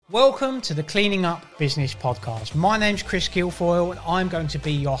Welcome to the Cleaning Up Business Podcast. My name's Chris Guilfoyle and I'm going to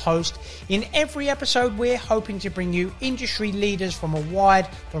be your host. In every episode, we're hoping to bring you industry leaders from a wide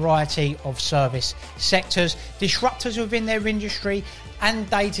variety of service sectors, disruptors within their industry, and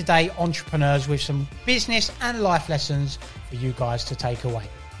day-to-day entrepreneurs with some business and life lessons for you guys to take away.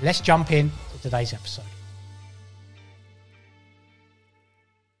 Let's jump in to today's episode.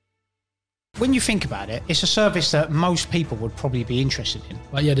 When you think about it, it's a service that most people would probably be interested in.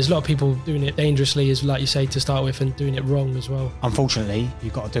 But yeah, there's a lot of people doing it dangerously, as like you say, to start with, and doing it wrong as well. Unfortunately,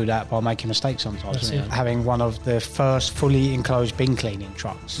 you've got to do that by making mistakes sometimes. Having one of the first fully enclosed bin cleaning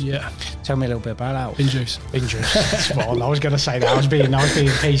trucks. Yeah. Tell me a little bit about that. Bin juice. Bin juice. Spot on. I was going to say that. I was being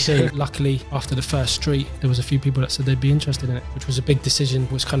PC. Luckily, after the first street, there was a few people that said they'd be interested in it, which was a big decision.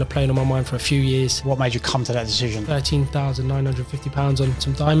 It was kind of playing on my mind for a few years. What made you come to that decision? £13,950 on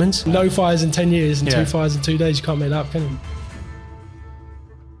some diamonds. No fires in 10 years and 2 fires in 2 days. You can't make that up, can you?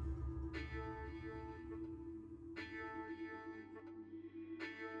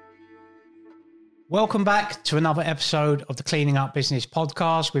 Welcome back to another episode of the Cleaning Up Business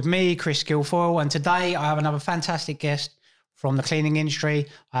Podcast with me, Chris Guilfoyle. And today I have another fantastic guest from the cleaning industry.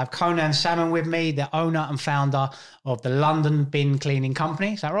 I have Conan Sammon with me, the owner and founder of the London Bin Cleaning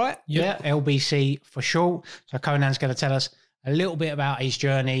Company. Is that right? Yep. Yeah, LBC for short. So Conan's going to tell us a little bit about his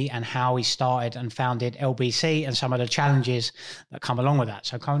journey and how he started and founded LBC and some of the challenges that come along with that.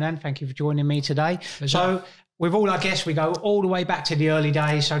 So Conan, thank you for joining me today. Pleasure. So with all our guests, we go all the way back to the early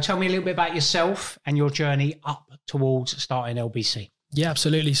days. So tell me a little bit about yourself and your journey up towards starting LBC. Yeah,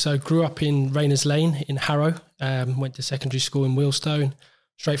 absolutely. So grew up in Rayners Lane in Harrow, went to secondary school in Wealdstone,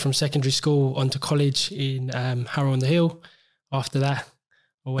 straight from secondary school onto college in Harrow on the Hill. After that,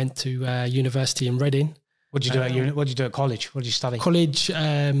 I went to university in Reading. What did you do at uni? What did you do at college? What did you study? College,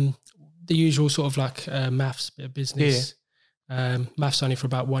 the usual sort of like maths, bit of business. Yeah. Maths only for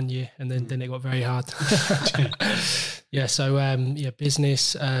about 1 year, and then it got very hard.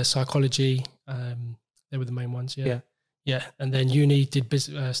 Business, psychology, they were the main ones. Yeah. And then uni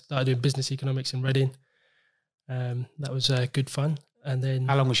started doing business economics in Reading. That was good fun. And then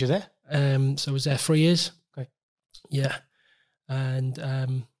how long was you there? So I was there 3 years. Okay. Yeah,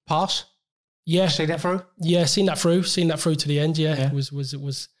 and pass. Yeah, see that through. Yeah, seen that through to the end. Yeah. It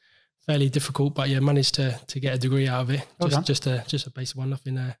was fairly difficult, but yeah, managed to get a degree out of it. Just a basic one.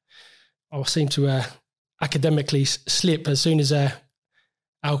 Nothing. I seem to academically slip as soon as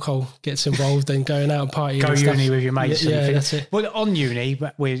alcohol gets involved and going out and partying. Go and uni stuff. with your mates. Yeah, that's it. Well, on uni,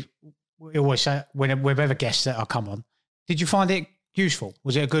 but we always say when we've ever guests that are come on, did you find it useful?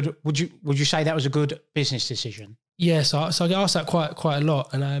 Was it a good? Would you say that was a good business decision? Yeah, so I get asked that quite a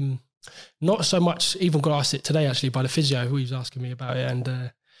lot, and not so much. Even got asked it today actually by the physio who was asking me about it,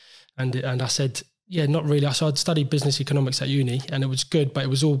 and I said, yeah, not really. So I'd studied business economics at uni, and it was good, but it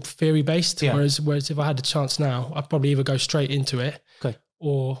was all theory based. Yeah. Whereas if I had a chance now, I'd probably either go straight into it,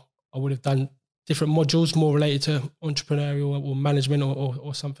 or I would have done different modules more related to entrepreneurial or management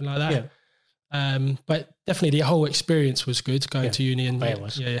or something like that. Yeah. But definitely the whole experience was good going to uni. And it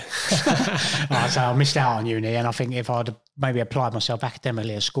was. Yeah. So I missed out on uni, and I think if I'd maybe applied myself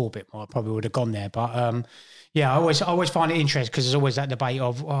academically at school a bit more, I probably would have gone there. But I always find it interesting because there's always that debate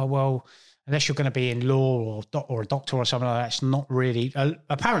of, oh, well, unless you're going to be in law or a doctor or something like that, it's not really.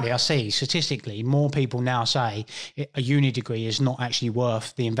 Apparently, I see statistically more people now say a uni degree is not actually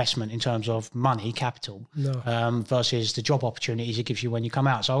worth the investment in terms of money, capital, versus the job opportunities it gives you when you come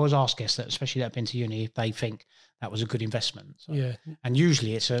out. So I always ask guests that, especially that have been to uni, if they think that was a good investment. So, and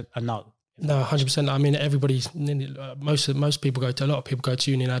usually it's a no. No, 100%. I mean, most people a lot of people go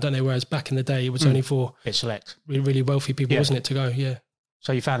to uni now, don't they? Whereas back in the day, it was only for bit select, really wealthy people, wasn't it, to go? Yeah.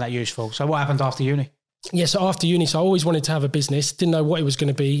 So you found that useful. So what happened after uni? Yeah, so after uni, I always wanted to have a business. Didn't know what it was going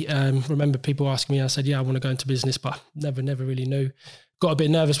to be. Remember people asking me, I said, yeah, I want to go into business, but never really knew. Got a bit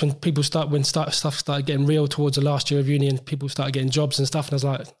nervous when stuff started getting real towards the last year of uni and people started getting jobs and stuff. And I was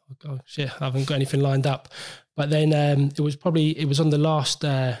like, oh shit, I haven't got anything lined up. But then it was on the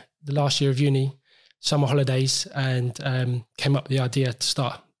last year of uni, summer holidays, and came up with the idea to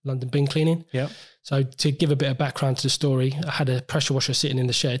start London Bin Cleaning. Yeah. So to give a bit of background to the story, I had a pressure washer sitting in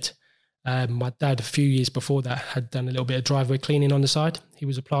the shed. My dad, a few years before that, had done a little bit of driveway cleaning on the side. He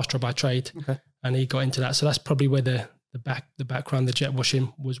was a plasterer by trade, and he got into that. So that's probably where the background, the jet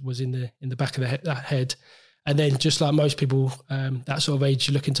washing was in the back of that head. And then just like most people, that sort of age,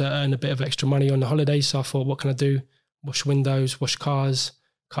 you're looking to earn a bit of extra money on the holidays. So I thought, what can I do? Wash windows, wash cars,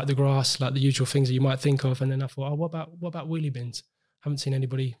 cut the grass, like the usual things that you might think of. And then I thought, oh, what about wheelie bins? Haven't seen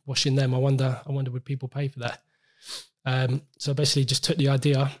anybody washing them. I wonder would people pay for that? So basically just took the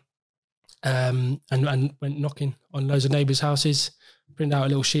idea and went knocking on loads of neighbours' houses, printed out a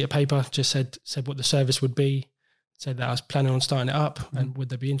little sheet of paper, just said what the service would be, said that I was planning on starting it up and would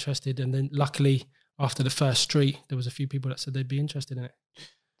they be interested. And then luckily after the first street, there was a few people that said they'd be interested in it.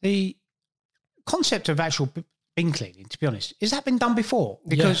 The concept of actual bin cleaning, to be honest, has that been done before?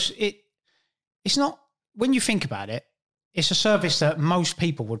 Because it's not, when you think about it, it's a service that most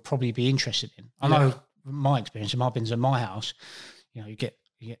people would probably be interested in. I know from my experience, in my bins at my house, you get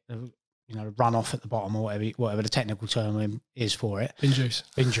the run off at the bottom or whatever the technical term is for it. Bin juice.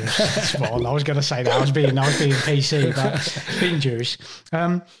 Bin juice. Spot on. I was going to say that. I was being PC, but bin juice.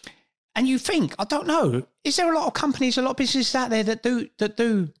 And you think, I don't know, is there a lot of companies, a lot of businesses out there that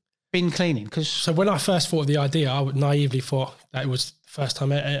do bin cleaning? So when I first thought of the idea, I naively thought that it was the first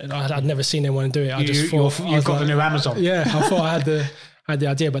time I'd never seen anyone do it. I just thought you've got the new Amazon. Yeah, I thought I had the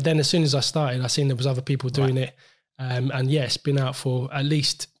idea, but then as soon as I started, I seen there was other people doing it. And it's been out for at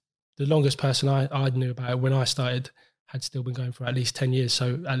least the longest person I knew about it when I started had still been going for at least 10 years.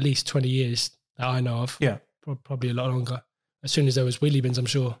 So at least 20 years that I know of. Yeah. Probably a lot longer. As soon as there was wheelie bins, I'm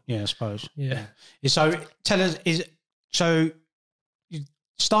sure. Yeah, I suppose. Yeah. So tell us, you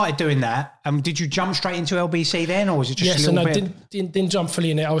started doing that. Did you jump straight into LBC then, or was it just a little bit? Didn't jump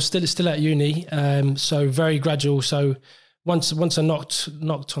fully in it. I was still at uni. So very gradual. So once I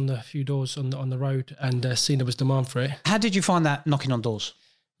knocked on a few doors on the road and seen there was demand for it. How did you find that knocking on doors?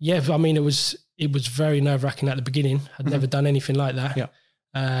 Yeah, I mean, it was very nerve-wracking at the beginning. I'd never done anything like that.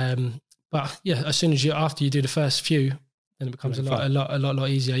 Yeah. But yeah, as soon as after you do the first few, then it becomes a lot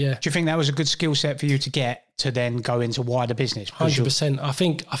easier. Yeah. Do you think that was a good skill set for you to get to then go into wider business? 100%.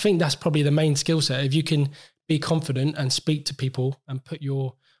 I think that's probably the main skill set. If you can be confident and speak to people and put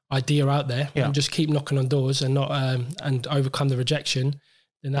your idea out there and just keep knocking on doors and not and overcome the rejection,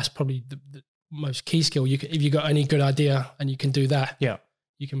 then that's probably the most key skill. If you got any good idea and you can do that. Yeah.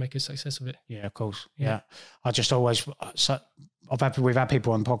 You can make a success of it. Yeah, of course. Yeah. I just always, we've had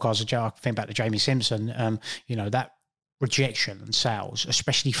people on podcasts, I think back to Jamie Simpson, that rejection and sales,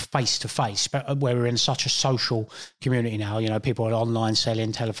 especially face to face, but where we're in such a social community now, people are online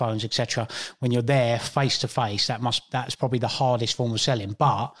selling, telephones, etc. When you're there face to face, that's probably the hardest form of selling.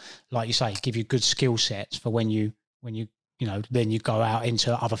 But like you say, give you good skill sets for when you then you go out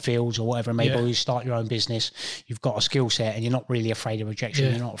into other fields or whatever, maybe you start your own business, you've got a skill set and you're not really afraid of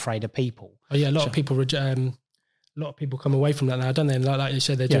rejection. You're not afraid of people. Oh yeah. A lot of people come away from that now, don't they? Like you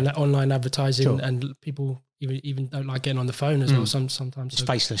said, they're doing that online advertising and people even don't like getting on the phone as well sometimes. It's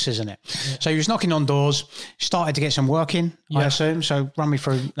faceless, isn't it? Yeah. So you was knocking on doors, started to get some work in, I assume. So run me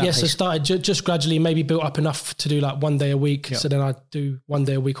through that piece. So started just gradually, maybe built up enough to do like 1 day a week. So then I'd do 1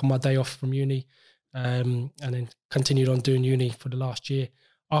 day a week on my day off from uni. And then continued on doing uni for the last year.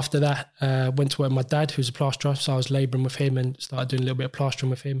 After that, went to work with my dad, who's a plasterer. So I was labouring with him and started doing a little bit of plastering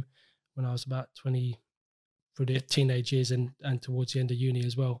with him when I was about 20, through the teenage years and towards the end of uni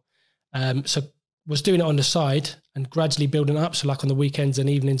as well. So was doing it on the side and gradually building up. So like on the weekends and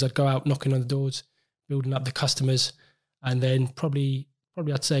evenings, I'd go out knocking on the doors, building up the customers. And then probably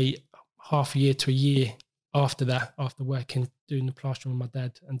I'd say half a year to a year after that, after working, doing the plastering with my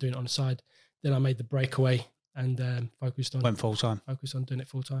dad and doing it on the side, then I made the breakaway and focused on doing it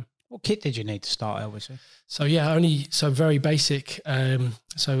full time. What kit did you need to start, obviously? So very basic.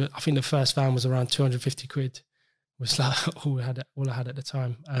 So I think the first van was around 250 quid. Was like all I had at the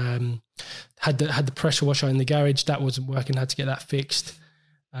time. Had the pressure washer in the garage that wasn't working. Had to get that fixed.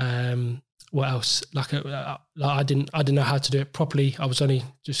 What else? I didn't know how to do it properly. I was only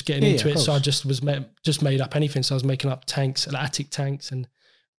just getting into it, so I just made up anything. So I was making up tanks, attic tanks, and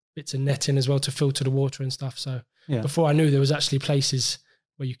bits of netting as well to filter the water and stuff. So before I knew there was actually places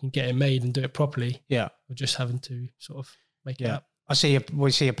where you can get it made and do it properly. Yeah. We're just having to sort of make it up.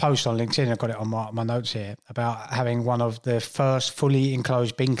 We see a post on LinkedIn, I've got it on my notes here, about having one of the first fully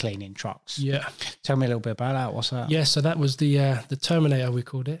enclosed bin cleaning trucks. Yeah. Tell me a little bit about that. What's that? Yeah, so that was the Terminator, we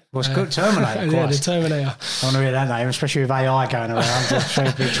called it. Well, it's good, Terminator. Yeah, the Terminator. I want to hear that name, especially with AI going around,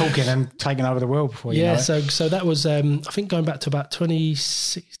 just talking and taking over the world before you know it. So that was, I think going back to about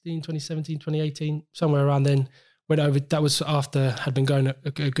 2016, 2017, 2018, somewhere around then. Went over. That was after had been going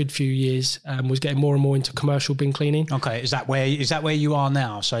a good few years and was getting more and more into commercial bin cleaning. Okay, is that where you are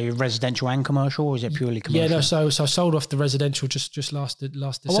now? So you're residential and commercial, or is it purely commercial? Yeah, no. So I sold off the residential just last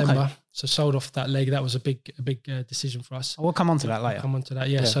December. Okay. So sold off that leg. That was a big decision for us. We'll come on to that later.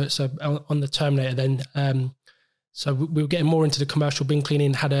 Yeah. So on the Terminator then. So we were getting more into the commercial bin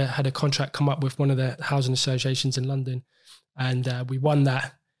cleaning. Had a contract come up with one of the housing associations in London, and we won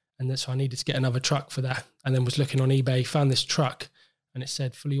that. And so I needed to get another truck for that. And then was looking on eBay, found this truck and it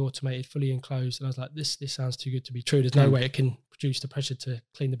said fully automated, fully enclosed. And I was like, this sounds too good to be true. There's no way it can produce the pressure to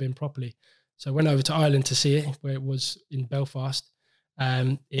clean the bin properly. So I went over to Ireland to see it, where it was in Belfast.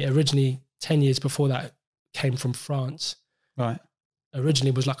 It originally 10 years before that came from France. Right.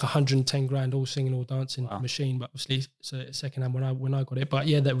 Originally was like 110 grand, all singing, all dancing machine, but obviously so secondhand when I got it. But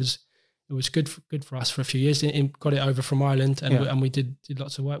yeah, it was good for us for a few years. It got it over from Ireland, and we did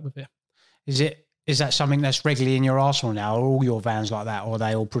lots of work with it. Is that something that's regularly in your arsenal now? Are all your vans like that, or are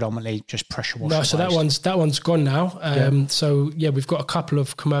they all predominantly just pressure washer? No, so that one's gone now. So yeah, we've got a couple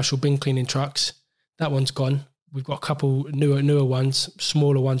of commercial bin cleaning trucks. That one's gone. We've got a couple newer ones,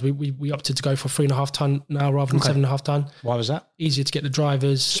 smaller ones. We opted to go for 3.5 ton now rather than 7.5 ton. Why was that? Easier to get the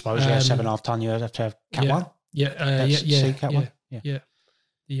drivers. I suppose 7.5 ton. You have to have Cat 1. Cat 1.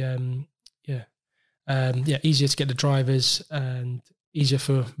 Easier to get the drivers and easier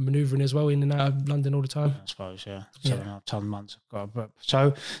for manoeuvring as well in and out of London all the time. I suppose, 7.5 ton months.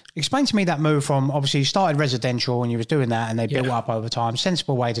 So explain to me that move from, obviously you started residential and you was doing that and they built up over time.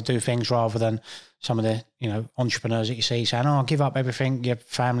 Sensible way to do things rather than some of the, entrepreneurs that you see saying, I'll give up everything, your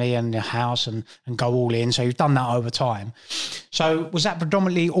family and your house and go all in. So you've done that over time. So was that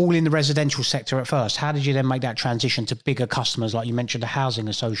predominantly all in the residential sector at first? How did you then make that transition to bigger customers? Like you mentioned the housing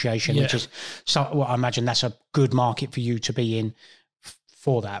association, which is, I imagine that's a good market for you to be in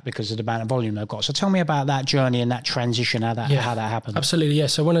for that because of the amount of volume they've got. So tell me about that journey and that transition, how that happened. Absolutely, yeah.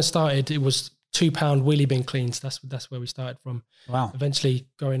 So when I started, it was £2 wheelie bin cleans. That's where we started from. Wow. Eventually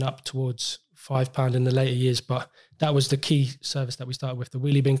going up towards £5 in the later years, but that was the key service that we started with, the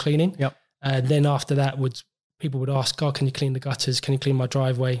wheelie bin cleaning. Yep. And then after that, people would ask, can you clean the gutters? Can you clean my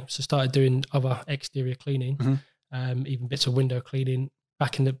driveway? So started doing other exterior cleaning, even bits of window cleaning.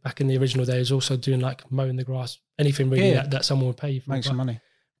 Back in the original days, also doing like mowing the grass, anything really that someone would pay you for. Make some money.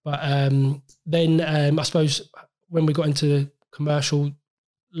 But then I suppose when we got into commercial,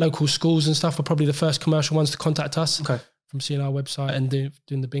 local schools and stuff were probably the first commercial ones to contact us from seeing our website and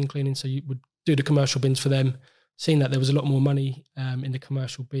doing the bin cleaning. So you would do the commercial bins for them, seeing that there was a lot more money in the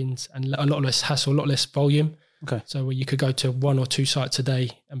commercial bins and a lot less hassle, a lot less volume. Okay. So where you could go to 1 or 2 sites a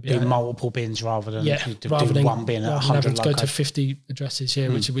day and do multiple bins rather than do one bin at 100 locations. Go to 50 addresses,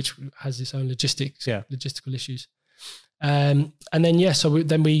 which has its own logistical issues. And then so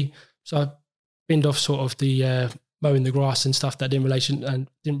I binned off sort of the mowing the grass and stuff that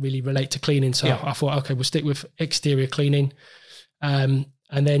didn't really relate to cleaning. So I thought, okay, we'll stick with exterior cleaning, and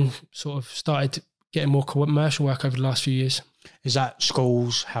then sort of started getting more commercial work over the last few years. Is that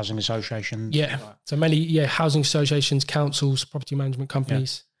schools, housing associations? Yeah. So mainly, housing associations, councils, property management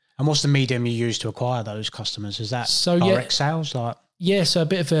companies. Yeah. And what's the medium you use to acquire those customers? Is that direct sales? So a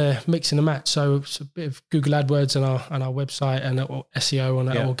bit of a mix and a match. So it's a bit of Google AdWords on our website and SEO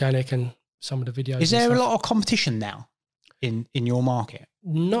on organic and some of the videos. Is there a lot of competition now in your market?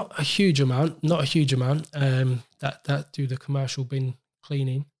 Not a huge amount. That do the commercial bin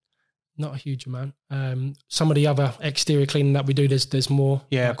cleaning. Not a huge amount. Some of the other exterior cleaning that we do, there's more.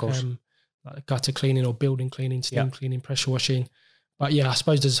 Yeah, of course. Like gutter cleaning or building cleaning, steam cleaning, pressure washing. But I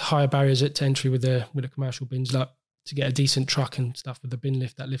suppose there's higher barriers to entry with the commercial bins, like to get a decent truck and stuff with the bin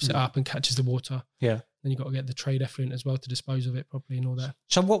lift that lifts it up and catches the water. Yeah. Then you've got to get the trade effluent as well to dispose of it properly and all that.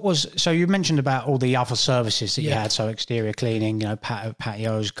 So you mentioned about all the other services that you had, so exterior cleaning,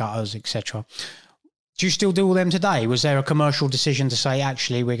 patios, gutters, etc. Do you still do all them today? Was there a commercial decision to say,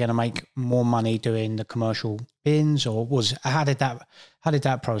 actually, we're going to make more money doing the commercial bins, or how did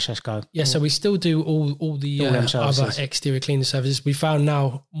that process go? Yeah, so we still do all the other exterior cleaning services. We found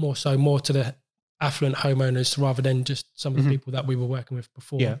now more to the affluent homeowners rather than just some of the people that we were working with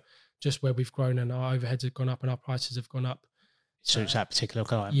before. Yeah. Just where we've grown and our overheads have gone up and our prices have gone up. So it's that particular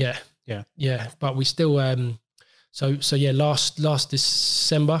client. Yeah. But we still last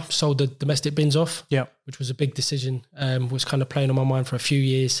December sold the domestic bins off. Yeah, which was a big decision. Was kind of playing on my mind for a few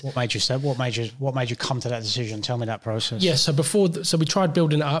years. What made you come to that decision? Tell me that process. Yeah, so we tried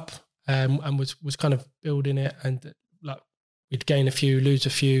building it up, and was kind of building it, and like we'd gain a few, lose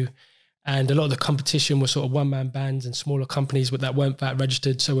a few, and a lot of the competition was sort of one-man bands and smaller companies that weren't VAT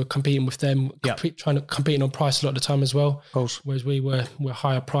registered. So we're competing with them, competing on price a lot of the time as well. Of course. Whereas we were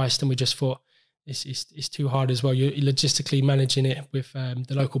higher priced, and we just thought, it's too hard as well. You're logistically managing it with the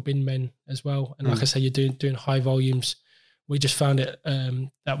local bin men as well, and like I say, you're doing high volumes. We just found it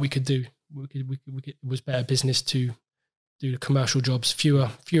that we could do. It was better business to do the commercial jobs, fewer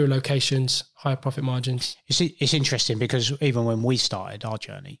locations, higher profit margins. It's interesting because even when we started our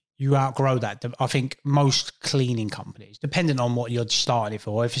journey, you outgrow that. I think most cleaning companies, depending on what you're starting it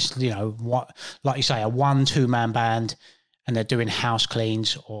for, if it's like you say, a 1-2 man band, and they're doing house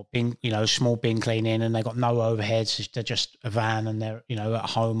cleans or bin, small bin cleaning, and they've got no overheads. They're just a van and they're, at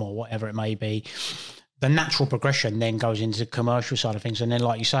home or whatever it may be. The natural progression then goes into the commercial side of things. And then,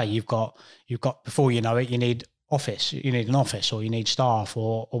 like you say, you've got before you know it, you need office. You need an office, or you need staff,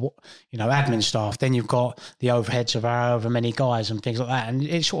 or admin staff. Then you've got the overheads of however many guys and things like that. And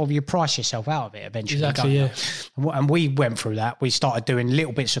it's sort of, you price yourself out of it eventually. Exactly, yeah. And we went through that. We started doing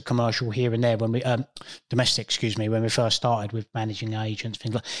little bits of commercial here and there when we domestic, when we first started with managing agents,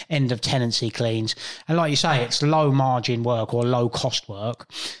 things like end of tenancy cleans. And like you say, it's low margin work or low cost work.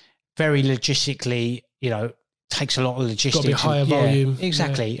 Very logistically, takes a lot of logistics. Got to be higher volume.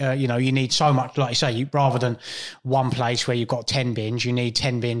 Exactly. Yeah. You need so much, like you say, rather than one place where you've got 10 bins, you need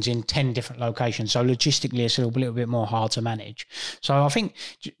 10 bins in 10 different locations. So logistically, it's a little bit more hard to manage. So I think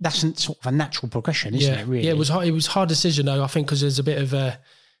that's sort of a natural progression, isn't it, really? Yeah, it was a hard decision, though, I think, because there's a bit of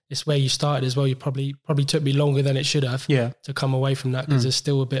it's where you started as well. You probably took me longer than it should have to come away from that, because there's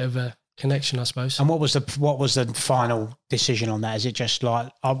still a bit of a connection, I suppose. And what was the final decision on that? Is it just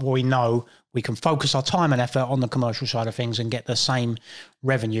like, we know we can focus our time and effort on the commercial side of things and get the same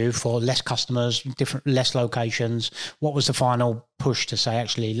revenue for less customers, less locations? What was the final push to say,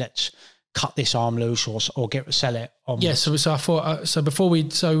 actually, let's cut this arm loose or sell it on? Yeah, so I thought,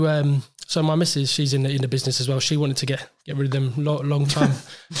 so my missus, she's in the business as well. She wanted to get rid of them long time.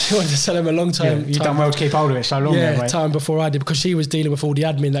 She wanted to sell them a long time. Yeah, you've done well to keep hold of it so long. Yeah, time before I did, because she was dealing with all the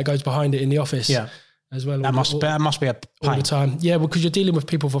admin that goes behind it in the office. Yeah. As well. That must be a pain. All the time. Yeah, because you're dealing with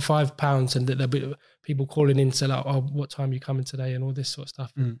people for £5 and there'll be people calling in to say, like, oh, what time are you coming today, and all this sort of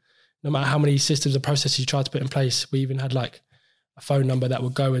stuff. No matter how many systems and processes you try to put in place, we even had like a phone number that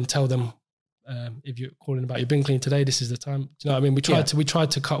would go and tell them, if you're calling about your bin clean today, this is the time. Do you know what I mean? We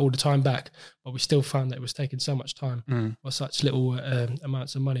tried to cut all the time back, but we still found that it was taking so much time for such little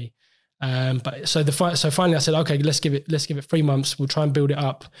amounts of money. So finally I said, okay, let's give it 3 months. We'll try and build it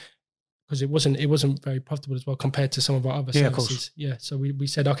up, because it wasn't very profitable as well compared to some of our other services. Yeah. So we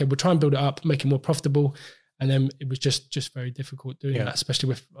said, okay, we'll try and build it up, make it more profitable. And then it was just very difficult doing that, especially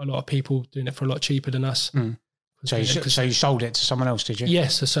with a lot of people doing it for a lot cheaper than us. So you sold it to someone else, did you?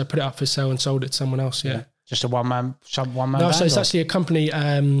 Yes. So I put it up for sale and sold it to someone else. Yeah. Just a one-man No, band, so it's actually a company.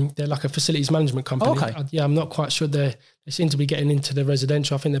 They're like a facilities management company. Okay. I'm not quite sure. They seem to be getting into the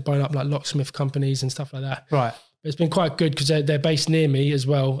residential. I think they're buying up like locksmith companies and stuff like that. Right. It's been quite good because they're based near me as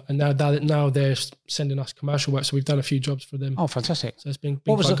well, and now they're sending us commercial work. So we've done a few jobs for them. Oh, fantastic! So it's been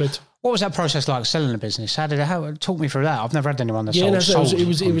quite good. What was that process like, selling the business? Talk me through that? I've never had anyone that sold. It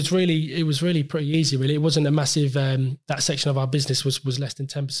was really pretty easy. Really, it wasn't a massive. That section of our business was less than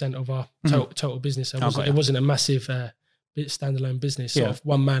 10% of our total business. So it wasn't a massive standalone business. Sort of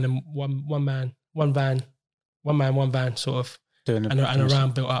one man and one van sort of. Doing and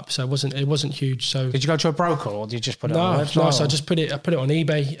around built up, so it wasn't huge. So did you go to a broker, or did you just put it on the website? No, so I just put it on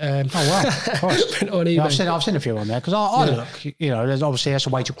eBay. Oh wow, put it on eBay. Yeah, I've seen a few on there, because I look. There's obviously, that's a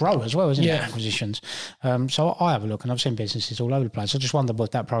way to grow as well, isn't it? Acquisitions. So I have a look, and I've seen businesses all over the place. I just wondered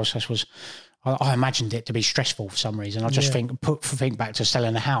what that process was. I imagined it to be stressful for some reason. I just think back to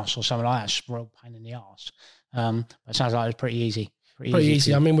selling a house or something like that. It's a real pain in the arse. But it sounds like it was pretty easy. Pretty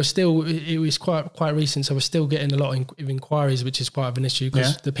easy. I mean, it was quite recent, so we're still getting a lot of inquiries, which is quite of an issue,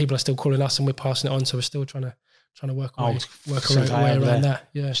 because the people are still calling us and we're passing it on. So we're still trying to work our way around that.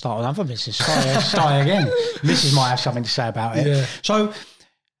 Yeah, start another business. Start again. Mrs. might have something to say about it. Yeah. So,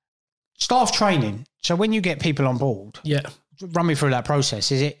 staff training. So when you get people on board, run me through that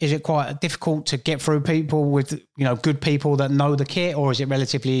process. Is it quite difficult to get through people with good people that know the kit, or is it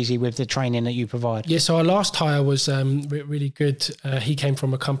relatively easy with the training that you provide? Yeah, so our last hire was really good. He came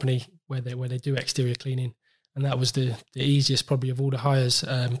from a company where they do exterior cleaning, and that was the easiest probably of all the hires,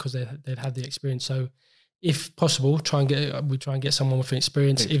 because they'd had the experience. So if possible, try and get someone with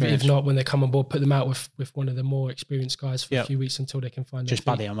experience. If not, when they come on board, put them out with one of the more experienced guys for a few weeks until they can find just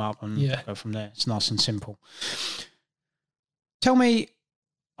buddy them up and go from there. It's nice and simple. Tell me,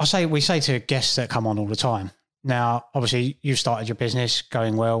 we say to guests that come on all the time. Now, obviously, you've started your business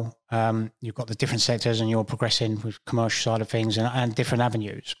going well. You've got the different sectors and you're progressing with commercial side of things and different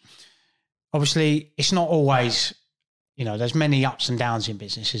avenues. Obviously, it's not always, there's many ups and downs in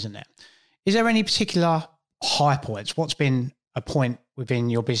business, isn't there? Is there any particular high points? What's been a point within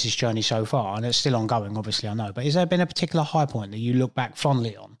your business journey so far? And it's still ongoing, obviously, I know. But has there been a particular high point that you look back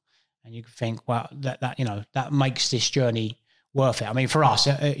fondly on and you can think, well, that makes this journey worth it? I mean, for us,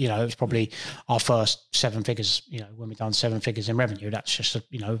 it's probably our first 7 figures, when we've done 7 figures in revenue. That's just,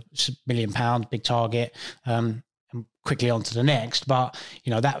 it's £1 million, big target, and quickly on to the next. But,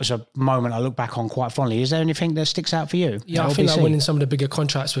 that was a moment I look back on quite fondly. Is there anything that sticks out for you? Yeah, I think that winning some of the bigger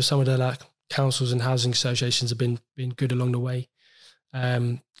contracts with some of the councils and housing associations have been good along the way.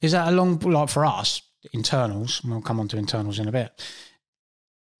 Is that for us, internals, and we'll come on to internals in a bit,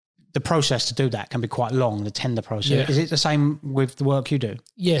 the process to do that can be quite long, the tender process. Yeah. Is it the same with the work you do?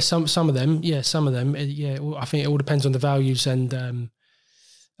 Yeah, some of them. Yeah, some of them. Yeah, I think it all depends on the values and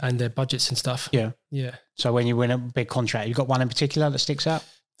their budgets and stuff. Yeah. Yeah. So when you win a big contract, you've got one in particular that sticks out?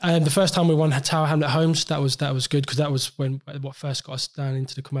 The first time we won Tower Hamlet Homes, that was good because that was what first got us down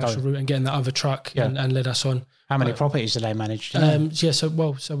into the commercial route and getting that other truck and led us on. How many properties did they manage? Yeah, so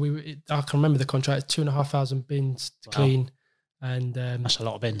I can remember the contract, 2,500 bins to clean, and that's a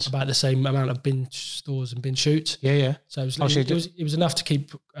lot of bins. About the same amount of bin stores and bin shoots. Yeah. So it was enough to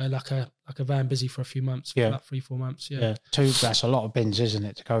keep like a van busy for a few months, for like 3-4 months. Yeah. That's a lot of bins, isn't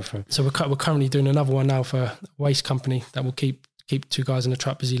it, to go through? So we're currently doing another one now for a waste company that will keep 2 guys in the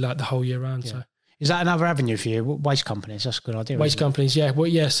truck busy like the whole year round. Yeah. So is that another avenue for you? Waste companies, that's a good idea. Waste companies, yeah. Well,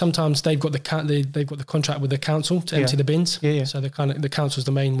 yeah. Sometimes they've got the contract with the council to empty the bins. Yeah. So the council's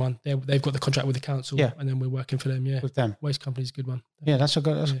the main one. They've got the contract with the council. Yeah. And then we're working for them. Yeah. With them. Waste company's a good one. Yeah, that's a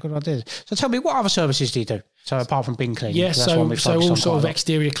good idea. So tell me, what other services do you do? So apart from bin cleaning, yeah. So all sort of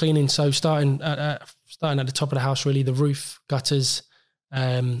exterior cleaning. So starting at the top of the house, really, the roof, gutters,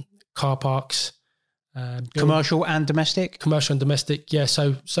 car parks. Commercial and domestic? Commercial and domestic, yeah.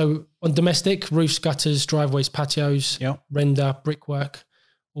 So on domestic, roofs, gutters, driveways, patios, render, brickwork,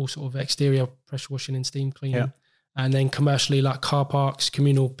 all sort of exterior pressure washing and steam cleaning. Yeah. And then commercially, like car parks,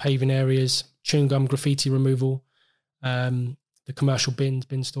 communal paving areas, chewing gum, graffiti removal, the commercial bins,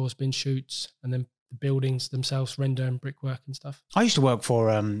 bin stores, bin chutes, and then the buildings themselves, render and brickwork and stuff. I used to work for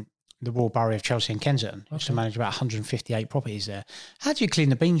the Royal Borough of Chelsea and Kensington. I used to manage about 158 properties there. How do you clean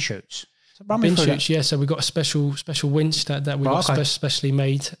the bin chutes? Bin chutes, yeah. So we've got a special winch that we got specially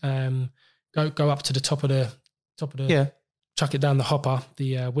made. Go up to the top of the chuck it down the hopper,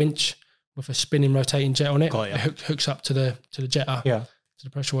 the winch with a spinning rotating jet on it. It hooks up to the jetter, to the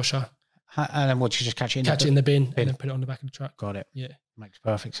pressure washer. And then what, you just catch it in the bin and then put it on the back of the truck. Got it. Yeah. Makes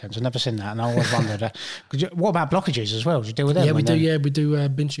perfect sense. I've never seen that, and I always wondered. What about blockages as well? Do you deal with them? Yeah, we do. Yeah, we do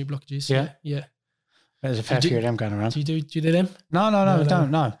bin chute blockages. Yeah. There's a fair few of them going around. Do you do them? No, we don't.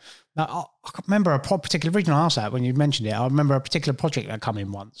 No. Now, I remember a particular reason I asked that when you mentioned it. I remember a particular project that come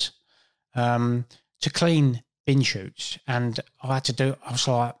in once to clean bin chutes, and I had to do. I was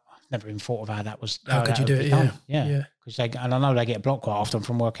like, I've never even thought of how that was. How could you do it? Yeah. Because and I know they get blocked quite often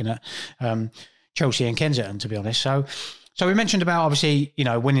from working at Chelsea and Kensington, to be honest. So we mentioned about obviously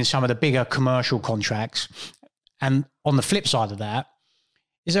winning some of the bigger commercial contracts, and on the flip side of that,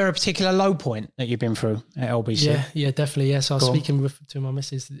 is there a particular low point that you've been through at LBC? Yeah, definitely. Yes, I was speaking to my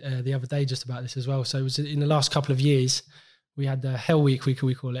missus the other day just about this as well. So it was in the last couple of years, we had the Hell Week, we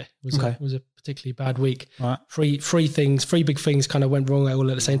call it. It was a particularly bad week. Right. Three big things kind of went wrong all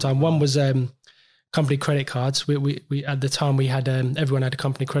at the same time. One was company credit cards. We at the time we had everyone had a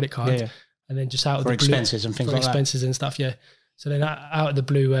company credit card, and then just out of the blue, expenses and things like expenses and stuff. Yeah. So then out of the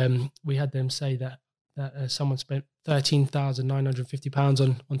blue, we had them say that someone spent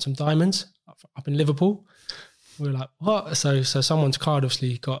 £13,950 on some diamonds up in Liverpool. We were like, what? So someone's card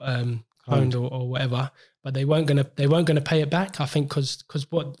obviously got owned or whatever, but they weren't gonna pay it back. I think because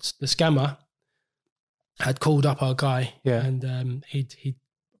what the scammer had called up our guy, and he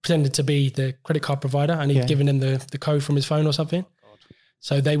pretended to be the credit card provider, and he'd given him the code from his phone or something. God.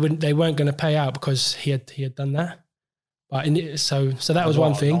 So they weren't going to pay out because he had done that. But so that was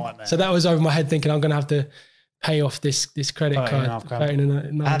one thing. Nightmare. So that was over my head, thinking I'm going to have to pay off this credit card.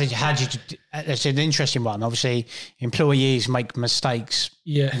 How did you? It's an interesting one. Obviously, employees make mistakes.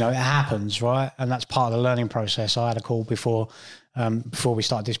 Yeah, it happens, right? And that's part of the learning process. I had a call before we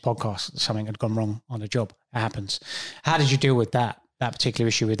started this podcast. Something had gone wrong on a job. It happens. How did you deal with that particular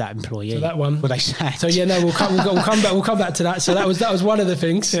issue with that employee? So that one. Were they sacked? So we'll come back to that. So that was one of the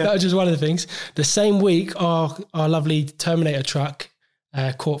things. Yeah. That was just one of the things. The same week, our lovely Terminator truck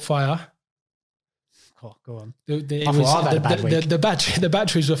caught fire. Cool, go on. The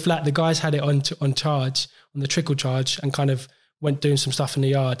batteries were flat. The guys had it on charge, on the trickle charge, and kind of went doing some stuff in the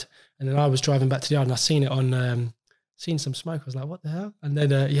yard. And then I was driving back to the yard, and I seen it on. Seen some smoke. I was like, what the hell? And then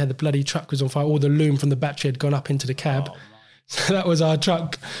the bloody truck was on fire. All the loom from the battery had gone up into the cab. Oh, so that was our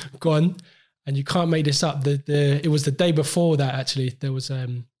truck gone, and you can't make this up. It was the day before that, actually. There was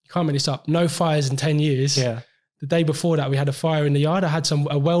you can't make this up. No fires in 10 years. Yeah. The day before that, we had a fire in the yard. I had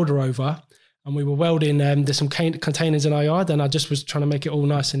a welder over, and we were welding. There's some containers in our yard, and I just was trying to make it all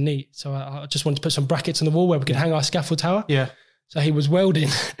nice and neat. So I just wanted to put some brackets on the wall where we could hang our scaffold tower. Yeah. So he was welding.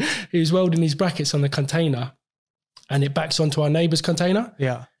 He was welding these brackets on the container, and it backs onto our neighbour's container.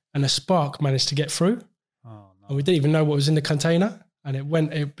 Yeah. And a spark managed to get through. And we didn't even know what was in the container, and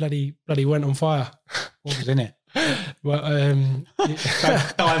it bloody went on fire. What was in it? Well,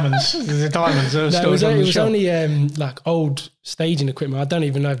 diamonds. The diamonds. Are no, still it was shop. only like old staging equipment. I don't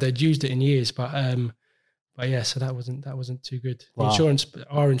even know if they'd used it in years, but yeah, so that wasn't too good. Wow.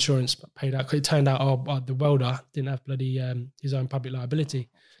 Our insurance paid out. 'Cause it turned out the welder didn't have bloody his own public liability.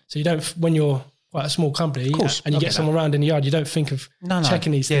 So you don't, when you're quite a small company and you get someone around in the yard, you don't think of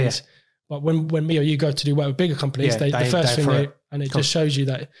checking these things. Yeah. But when me or you go to do work with bigger companies, the first thing and it just shows you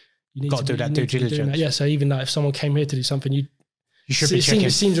that you need to do that due diligence. Yeah, so even like if someone came here to do something, you should be checking.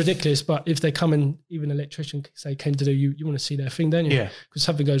 It seems ridiculous, but if they come and even an electrician say came to do, you want to see their thing, don't you? Yeah. Because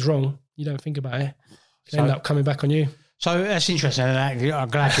something goes wrong, you don't think about it. It end up coming back on you. So that's interesting. And I'm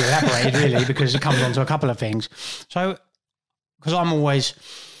glad you elaborated really, because it comes on to a couple of things. So, because I'm always,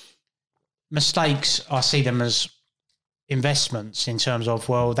 mistakes, I see them as investments in terms of,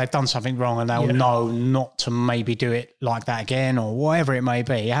 well, they've done something wrong and they'll know not to maybe do it like that again or whatever it may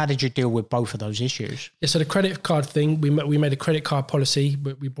be. How did you deal with both of those issues? Yeah, so the credit card thing, we made a credit card policy,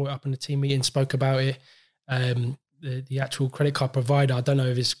 but we brought it up in the team meeting, spoke about it. The actual credit card provider, I don't know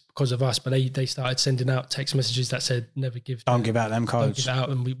if it's because of us, but they started sending out text messages that said don't give out them codes. Don't give out,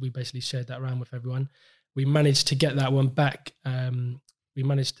 and we basically shared that around with everyone. We managed to get that one back. We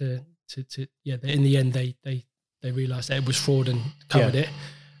managed to in the end they realised that it was fraud and covered it.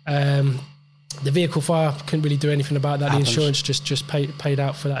 The vehicle fire couldn't really do anything about that. The insurance just paid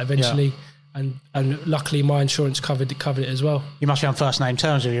out for that eventually. Yeah. And luckily my insurance covered it as well. You must be on first name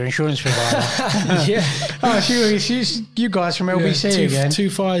terms with your insurance provider. Yeah. It's you guys from LBC again. 2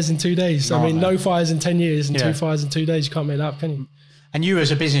 fires in 2 days. No fires in 10 years and 2 fires in 2 days. You can't make that up, can you? And you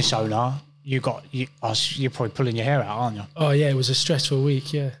as a business owner, you're probably pulling your hair out, aren't you? Oh yeah, it was a stressful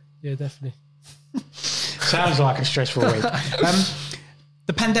week. Yeah, definitely. Sounds like a stressful week.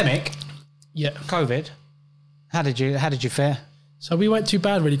 The pandemic, COVID. How did you fare? So we weren't too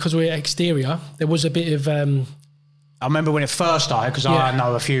bad really because we were exterior. There was a bit of. I remember when it first started because I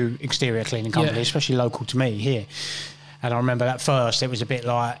know a few exterior cleaning companies, especially local to me here. And I remember at first it was a bit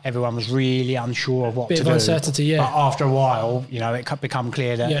like everyone was really unsure of what to do. Bit of uncertainty, yeah. But after a while, it become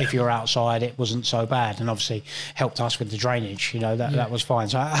clear that if you're outside, it wasn't so bad, and obviously helped us with the drainage. That was fine.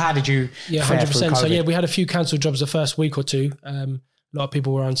 So how did you? Yeah, 100%. So we had a few cancelled jobs the first week or two. A lot of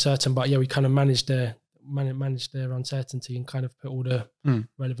people were uncertain, but we kind of managed their uncertainty and kind of put all the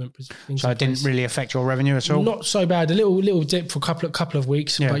relevant things. So it didn't really affect your revenue at all. Not so bad. A little dip for a couple of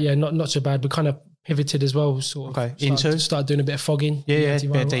weeks, but not so bad. We kind of pivoted as well, sort of. Started doing a bit of fogging. Yeah, a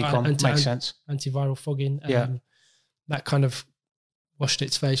bit of decom. Makes sense. Antiviral fogging. That kind of washed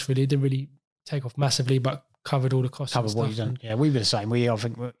its face. Really, it didn't really take off massively, but covered all the costs. Covered what you've done. Yeah, we were the same. I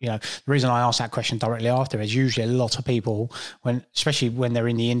think the reason I asked that question directly after is usually a lot of people, especially when they're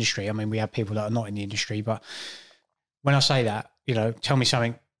in the industry. I mean, we have people that are not in the industry, but when I say that, tell me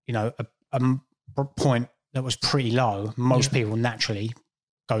something. A point that was pretty low. Most people naturally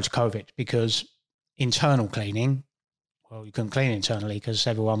go to COVID because internal cleaning, well, you couldn't clean internally because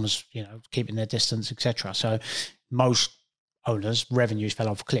everyone was, keeping their distance, etc. So most owners' revenues fell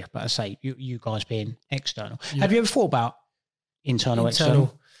off a cliff. But I say, you guys being external. Yeah. Have you ever thought about internal?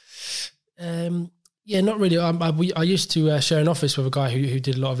 Not really. I used to share an office with a guy who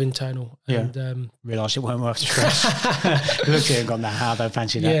did a lot of internal. And realised it weren't worth the stress. Looked at it and gone, I don't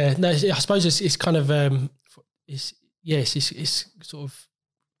fancy that. Yeah, no, I suppose it's kind of, it's sort of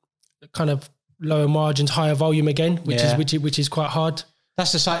kind of lower margins, higher volume again, which is quite hard.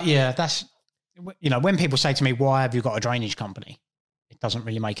 That's that's when people say to me, why have you got a drainage company? It doesn't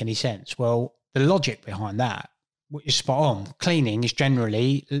really make any sense. Well, the logic behind that is spot on. Cleaning is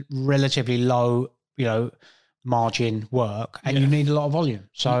generally relatively low, margin work, and you need a lot of volume.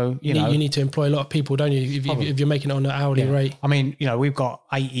 So, you need to employ a lot of people, don't you? If you're making it on an hourly rate. I mean, we've got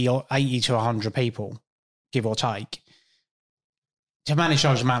 80 to 100 people, give or take. To manage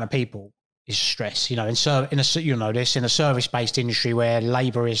those amount of people is stress. In a service-based industry where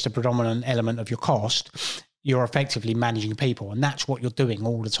labour is the predominant element of your cost, you're effectively managing people, and that's what you're doing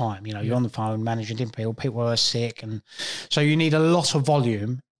all the time. You're on the phone managing people who are sick, and so you need a lot of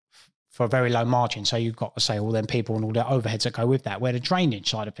volume for a very low margin. So you've got to say all them people and all the overheads that go with that. Where the drainage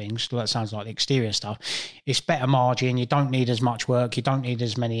side of things, that sounds like the exterior stuff, it's better margin. You don't need as much work. You don't need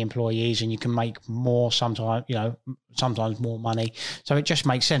as many employees, and you can make more sometimes, sometimes more money. So it just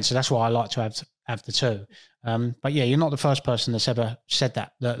makes sense. So that's why I like to have the two. But you're not the first person that's ever said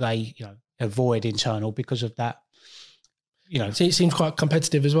that they, avoid internal because of that. It seems quite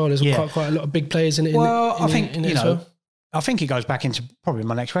competitive as well. There's quite a lot of big players in it. I think it goes back into probably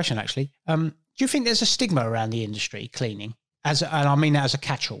my next question, actually. Do you think there's a stigma around the industry cleaning? And I mean that as a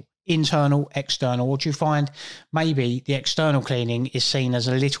catch-all, internal, external, or do you find maybe the external cleaning is seen as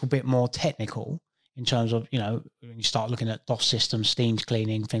a little bit more technical in terms of, when you start looking at DOS systems, steamed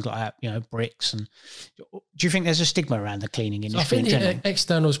cleaning, things like that, bricks. And do you think there's a stigma around the cleaning industry? I think the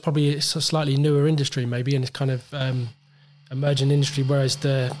external is probably a slightly newer industry, maybe, and it's kind of emerging industry, whereas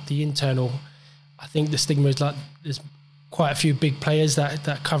the internal, I think the stigma is like there's quite a few big players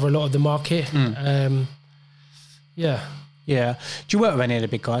that cover a lot of the market. Yeah. Do you work with any of the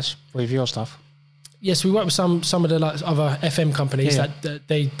big guys with your stuff? Yes, we work with some of the like other FM companies that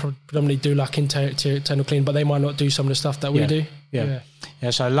they predominantly do like internal clean, but they might not do some of the stuff that we do. Yeah.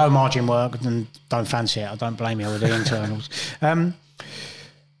 So low margin work, and don't fancy it. I don't blame you with the internals.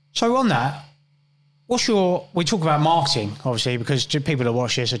 So on that, we talk about marketing, obviously, because people that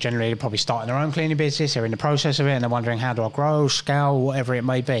watch this are generally probably starting their own cleaning business. They're in the process of it and they're wondering, how do I grow, scale, whatever it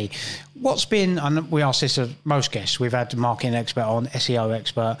may be. What's been, and we ask this of most guests, we've had the marketing expert on, SEO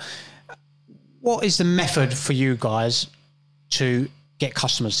expert. What is the method for you guys to get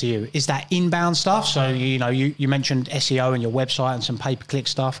customers to you? Is that inbound stuff? So, you mentioned SEO and your website and some pay-per-click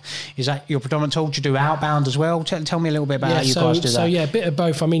stuff. Is that your predominant tool? Do you do outbound as well? Tell me a little bit about how you guys do that. So, a bit of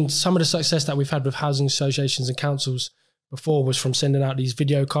both. I mean, some of the success that we've had with housing associations and councils before was from sending out these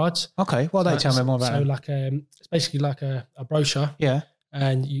video cards. Okay, well, tell me more about it. So, it's basically like a brochure. Yeah.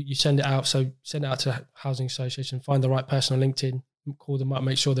 And you send it out. So, send it out to housing association, find the right person on LinkedIn, call them up,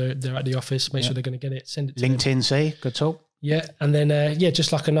 make sure they're at the office, make sure they're going to get it, send it to LinkedIn, them. See? Good talk. Yeah, and then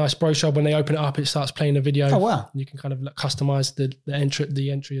just like a nice brochure. When they open it up, it starts playing a video. Oh wow! You can kind of customize the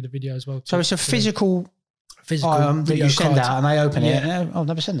entry of the video as well. So it's a physical that you send out, and they open it. I've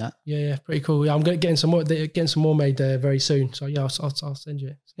never seen that. Yeah, pretty cool. Yeah, I'm getting some more made very soon. So yeah, I'll send you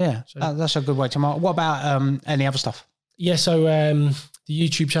it. Yeah, so that's a good way to market. What about any other stuff? Yeah, so the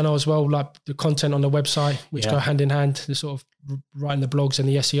YouTube channel as well, like the content on the website, which go hand in hand. The sort of writing the blogs and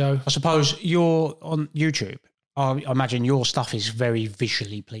the SEO. I suppose you're on YouTube. I imagine your stuff is very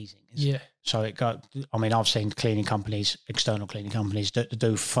visually pleasing. So I've seen cleaning companies, external cleaning companies that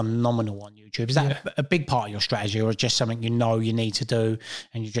do phenomenal on YouTube. Is that a big part of your strategy, or is it just something you need to do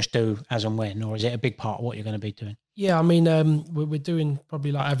and you just do as and when, or is it a big part of what you're going to be doing? Yeah, I mean, we're doing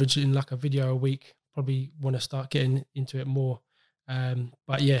probably like averaging like a video a week. Probably want to start getting into it more.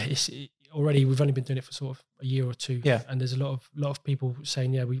 But yeah, already we've only been doing it for sort of a year or two. Yeah. And there's a lot of people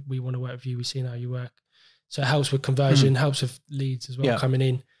saying, we want to work with you. We've seen how you work. So it helps with conversion, helps with leads as well coming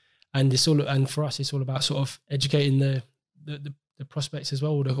in, and for us it's all about sort of educating the prospects as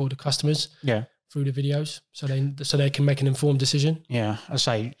well, or the customers through the videos, so they can make an informed decision. Yeah, I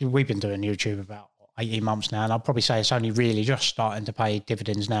say we've been doing YouTube about 18 months now, and I'll probably say it's only really just starting to pay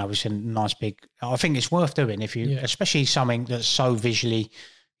dividends now. It's a nice big. I think it's worth doing if you, especially something that's so visually.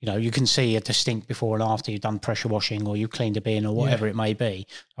 You can see a distinct before and after you've done pressure washing or you've cleaned a bin or whatever it may be.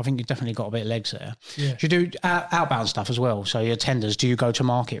 I think you've definitely got a bit of legs there. Yeah. Do you do outbound stuff as well? So your tenders, do you go to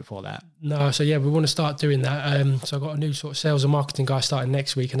market for that? No. So we want to start doing that. So I've got a new sort of sales and marketing guy starting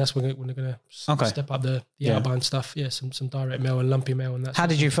next week, and that's when we're going to step up the outbound stuff. Yeah, some direct mail and lumpy mail and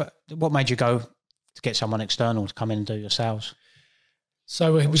that. What made you go to get someone external to come in and do your sales?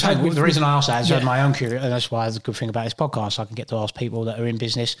 So the reason I asked that is my own curiosity, and that's why it's a good thing about this podcast. I can get to ask people that are in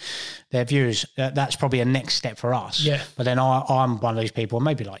business their views. That's probably a next step for us. Yeah. But then I'm one of these people,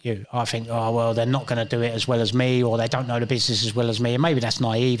 maybe like you. I think, they're not going to do it as well as me, or they don't know the business as well as me, and maybe that's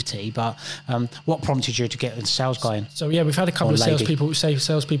naivety. But what prompted you to get the sales guy in? So we've had a couple of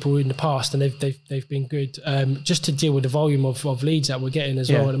salespeople in the past, and they've been good, just to deal with the volume of leads that we're getting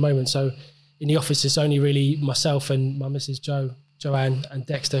as well at the moment. So in the office, it's only really myself and my Mrs. Joanne and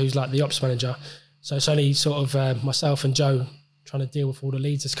Dexter, who's like the ops manager. So it's only sort of myself and Joe trying to deal with all the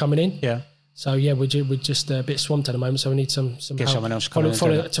leads that's coming in. Yeah. So we're just a bit swamped at the moment. So we need some get help. Someone else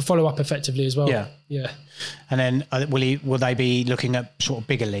to follow up effectively as well. Yeah. Yeah. And then will they be looking at sort of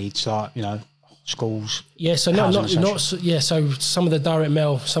bigger leads, like schools? Yeah. So so some of the direct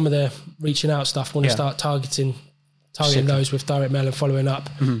mail, some of the reaching out stuff, want to start targeting those with direct mail and following up.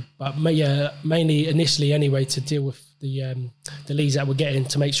 Mm-hmm. But mainly initially anyway, to deal with the leads that we're getting,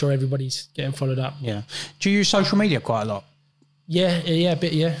 to make sure everybody's getting followed up. Yeah. Do you use social media quite a lot? Yeah, a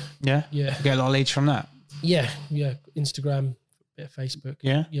bit. Yeah. Yeah. Yeah. You get a lot of leads from that. Yeah. Instagram, a bit of Facebook.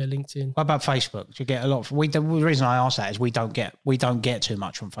 Yeah. Yeah. LinkedIn. What about Facebook? Do you get a lot? The reason I ask that is we don't get too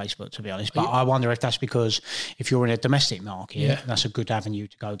much from Facebook, to be honest. But I wonder if that's because if you're in a domestic market, that's a good avenue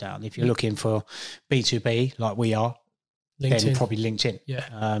to go down. If you're looking for B2B like we are, LinkedIn. Then probably LinkedIn.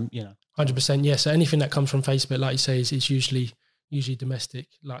 Yeah. 100%. Yeah. So anything that comes from Facebook, like you say, is usually domestic.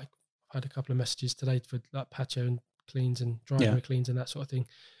 Like I had a couple of messages today for like patio and cleans and driveway cleans and that sort of thing.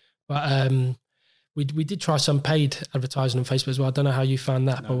 But we did try some paid advertising on Facebook as well. I don't know how you found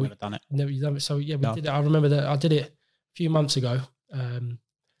that, but we've never done it. Never done it. So we did it. I remember that I did it a few months ago.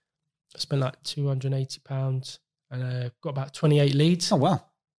 I spent like £280 and got about 28 leads. Oh, wow.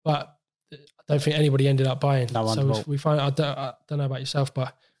 But I don't think anybody ended up buying. No one so we find, I don't know about yourself,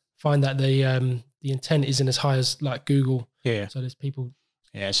 but find that the intent isn't as high as like Google. Yeah. So there's people.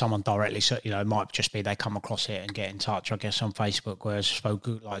 Yeah, someone directly, it might just be they come across it and get in touch, I guess, on Facebook, whereas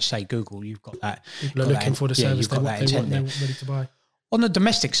like say Google, you've got that. People are looking for the service they want, they're ready to buy. On the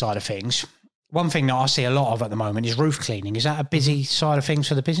domestic side of things, one thing that I see a lot of at the moment is roof cleaning. Is that a busy side of things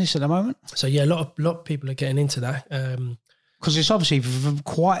for the business at the moment? So yeah, a lot of people are getting into that. Because it's obviously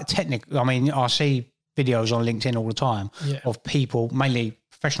quite technical. I mean, I see videos on LinkedIn all the time of people, mainly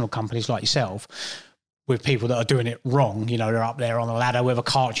professional companies like yourself, with people that are doing it wrong. You know, they're up there on a ladder with a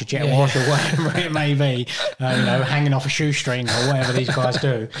cartridge jet wash or whatever it may be, hanging off a shoestring or whatever these guys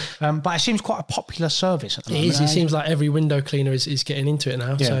do. But it seems quite a popular service at the moment. It is. It seems like every window cleaner is getting into it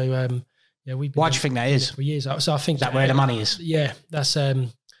now. Yeah. So, we've been why do you think that is? For years. So I think is that where the money is? Yeah, that's a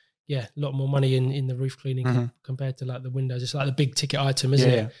lot more money in the roof cleaning compared to like the windows. It's like the big ticket item, isn't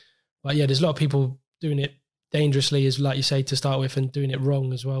it? But yeah, there's a lot of people doing it dangerously, as like you say, to start with, and doing it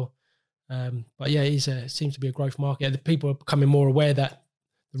wrong as well. But yeah, it seems to be a growth market. The people are becoming more aware that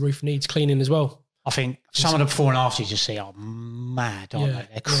the roof needs cleaning as well. I think some of the before and afters you see are mad, aren't they?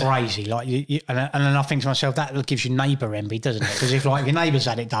 They're crazy. Like and then I think to myself, that gives you neighbour envy, doesn't it? Because if like your neighbours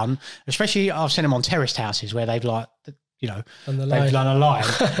had it done, especially I've seen them on terraced houses where they've like, they've done a line,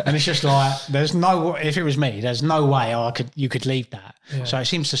 and it's just like if it was me, there's no way you could leave that. Yeah. So it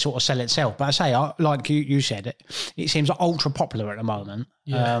seems to sort of sell itself. But I say, like you said, it seems ultra popular at the moment.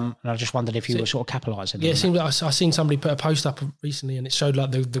 Yeah. And I just wondered if you were sort of capitalising. Yeah, it seems like I seen somebody put a post up recently, and it showed like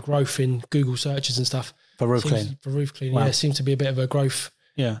the growth in Google searches and stuff for roof cleaning. For roof cleaning, wow. Yeah, it seems to be a bit of a growth.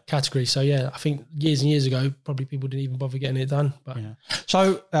 Category. So yeah, I think years and years ago, probably people didn't even bother getting it done. But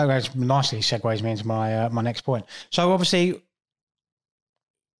so that nicely segues me into my my next point. So obviously,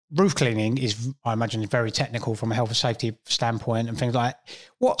 roof cleaning is, I imagine, very technical from a health and safety standpoint and things like that.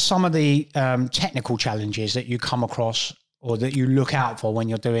 What's some of the technical challenges that you come across or that you look out for when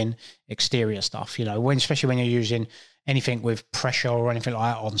you're doing exterior stuff? Especially when you're using anything with pressure or anything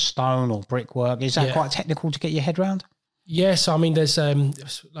like that on stone or brickwork. Is that quite technical to get your head around? Yes, I mean, there's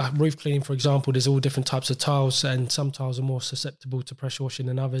like roof cleaning, for example. There's all different types of tiles, and some tiles are more susceptible to pressure washing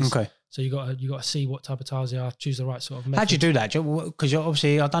than others. Okay, so you got to see what type of tiles they are, choose the right sort of method. How do you do that? Because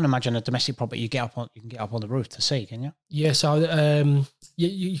obviously, I don't imagine a domestic property you can get up on the roof to see, can you? Yeah, so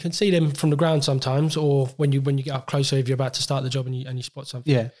you can see them from the ground sometimes, or when you get up closer if you're about to start the job and you spot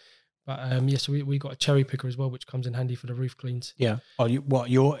something. Yeah. But so we got a cherry picker as well, which comes in handy for the roof cleans. Yeah. Oh,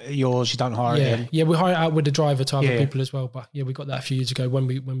 yours? You don't hire it in? Yeah, we hire it out with the driver to other people as well. But yeah, we got that a few years ago when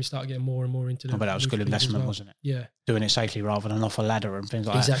we started getting more and more into the. But that was a good investment, wasn't it? Yeah. Doing it safely rather than off a ladder and things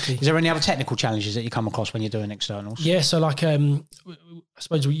like that. Exactly. Is there any other technical challenges that you come across when you're doing externals? Yeah. So like, I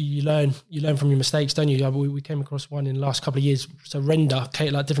suppose you learn from your mistakes, don't you? We came across one in the last couple of years. So render,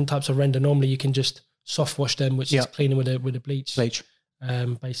 like different types of render. Normally you can just soft wash them, which is cleaning with a bleach.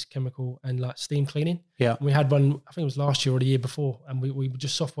 Basic chemical and like steam cleaning. Yeah. And we had one, I think it was last year or the year before, and we were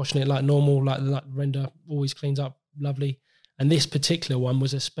just soft washing it like normal, like render always cleans up lovely. And this particular one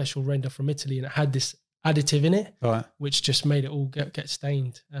was a special render from Italy, and it had this additive in it, right, which just made it all get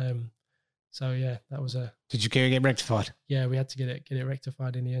stained. So yeah, that was a. Did you get rectified? Yeah, we had to get it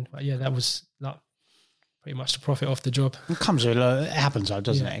rectified in the end. But yeah, that was like pretty much the profit off the job. It happens though,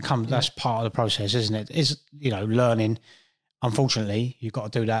 doesn't it? It comes. That's part of the process, isn't it? Is learning. Unfortunately, you've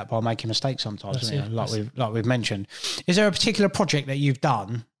got to do that by making mistakes sometimes, like we've mentioned. Is there a particular project that you've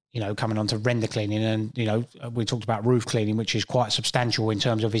done, coming on to render cleaning, and we talked about roof cleaning, which is quite substantial in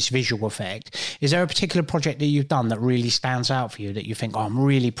terms of its visual effect. Is there a particular project that you've done that really stands out for you that you think, I'm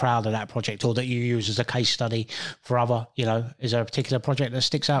really proud of that project, or that you use as a case study for other, is there a particular project that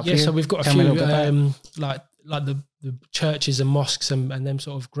sticks out for you? Yeah, so we've got a few, like the churches and mosques and them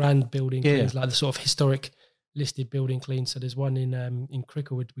sort of grand building things, like the sort of historic listed building clean. So there's one in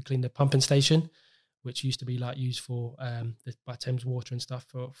Cricklewood, we cleaned the pumping station, which used to be like used for by Thames Water and stuff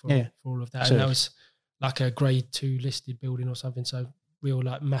for all of that. So, and that was like a grade 2 listed building or something. So real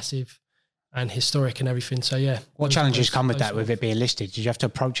like massive and historic and everything. So yeah. What challenges come with that, with it being listed? Did you have to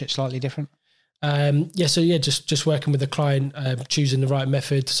approach it slightly different? Just working with the client, choosing the right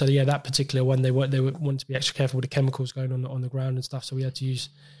method. So yeah, that particular one, they wanted to be extra careful with the chemicals going on the ground and stuff. So we had to use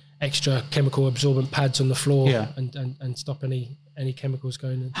extra chemical absorbent pads on the floor and stop any chemicals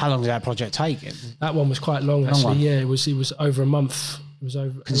going in. How long did that project take? That one was quite long actually. Yeah, it was over a month. It was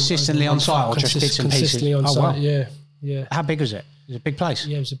over consistently on site, or just bits and pieces? Consistently on site. Wow. Yeah. How big was it? It was a big place.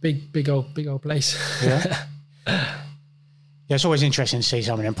 Yeah, it was a big old place. Yeah. Yeah, it's always interesting to see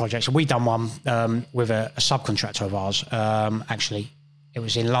some of them projects. We done one with a subcontractor of ours, actually. it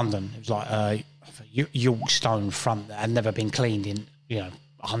was in London. It was like a York stone front that had never been cleaned in,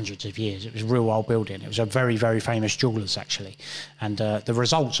 hundreds of years. It was a real old building. It was a very, very famous jewellers, actually. And the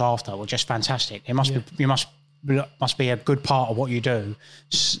results after were just fantastic. It must be, you must be a good part of what you do,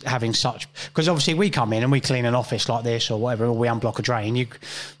 having such, because obviously we come in and we clean an office like this or whatever, or we unblock a drain.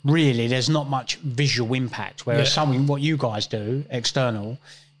 There's not much visual impact. Whereas something, what you guys do, external,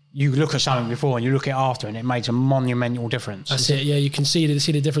 you look at something before and you look at it after, and it makes a monumental difference. That's it. Yeah, you can see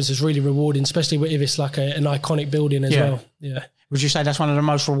the difference is really rewarding, especially if it's like an iconic building as well. Yeah. Would you say that's one of the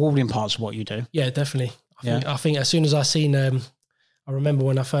most rewarding parts of what you do? Yeah, definitely. I think as soon as I seen, I remember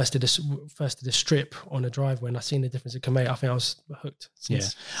when I first did a strip on a driveway and I seen the difference it can make. I think I was hooked.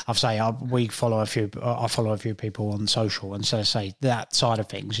 I follow a few people on social, and so I say that side of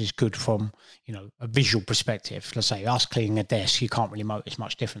things is good from a visual perspective. Let's say us cleaning a desk, you can't really notice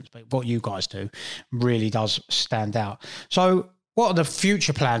much difference, but what you guys do really does stand out. So, what are the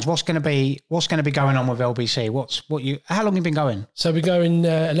future plans? What's going to be going on with LBC? How long have you been going? So we're going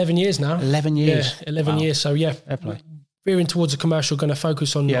 11 years now. 11 years. Yeah, 11 years. So veering towards a commercial, going to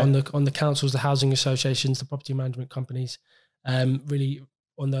focus on the councils, the housing associations, the property management companies, really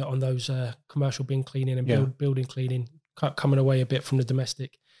on those commercial bin cleaning and building cleaning, coming away a bit from the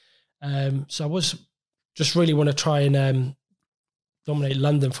domestic. So I was just really want to try and dominate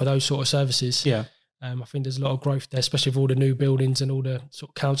London for those sort of services. Yeah. I think there's a lot of growth there, especially with all the new buildings and all the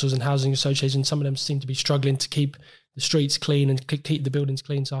sort of councils and housing associations. Some of them seem to be struggling to keep the streets clean and keep the buildings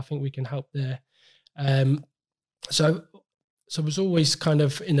clean. So I think we can help there. So it was always kind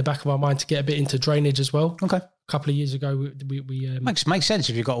of in the back of our mind to get a bit into drainage as well. Okay. A couple of years ago, we makes sense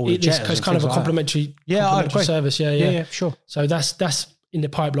if you've got all the jetters. It's kind of a complementary service. Yeah, sure. So that's in the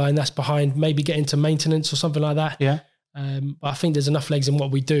pipeline. That's behind maybe get into maintenance or something like that. Yeah. But I think there's enough legs in what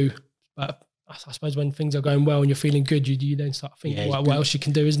we do. But I suppose when things are going well and you're feeling good, you then start thinking what else you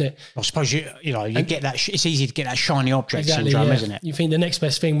can do, isn't it? I suppose you get that. It's easy to get that shiny object syndrome, isn't it? You think the next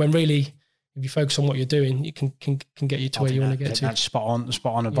best thing when really, if you focus on what you're doing, it can get you to where you want to get to. That's spot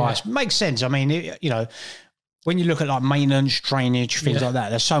on advice. Yeah. Makes sense. I mean, when you look at like maintenance, drainage, things like that,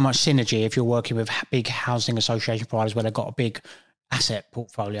 there's so much synergy if you're working with big housing association providers where they've got a big asset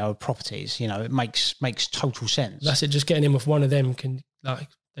portfolio of properties. It makes total sense. That's it. Just getting in with one of them can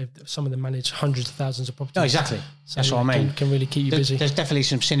some of them manage hundreds of thousands of properties. No, exactly. So that's what I mean. Can really keep you busy. There's definitely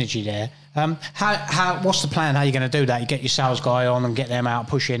some synergy there. What's the plan? How are you going to do that? You get your sales guy on and get them out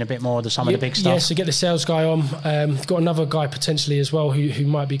pushing a bit more of some of the big stuff? Yeah, so get the sales guy on. Got another guy potentially as well who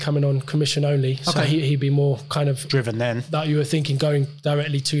might be coming on commission only. So he'd be more kind of driven then. That you were thinking going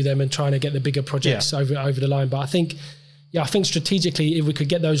directly to them and trying to get the bigger projects over the line. But I think strategically, if we could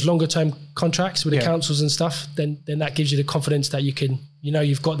get those longer term contracts with the councils and stuff, then that gives you the confidence that you can,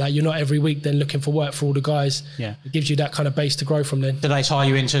 you've got that. You're not every week then looking for work for all the guys. Yeah, it gives you that kind of base to grow from then. Do they tie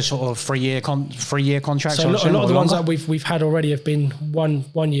you into sort of 3 year contracts? So a lot of the ones that we've had already have been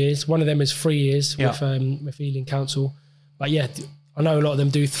 1 years. One of them is 3 years with Ealing Council. But I know a lot of them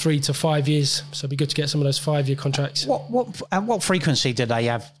do 3 to 5 years, so it'd be good to get some of those 5 year contracts. What frequency do they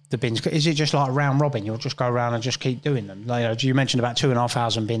have the bins? Is it just like a round robin? You'll just go around and just keep doing them. You mentioned about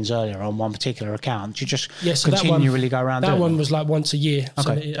 2,500 bins earlier on one particular account. Do you just continually go around? That one was like once a year.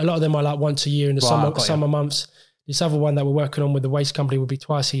 Okay. So a lot of them are like once a year in the summer months. This other one that we're working on with the waste company would be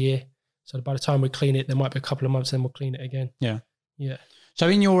twice a year. So by the time we clean it, there might be a couple of months, then we'll clean it again. Yeah. Yeah. So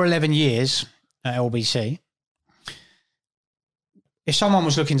in your 11 years at LBC, if someone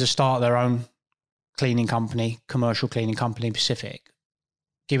was looking to start their own cleaning company, commercial cleaning company, Pacific,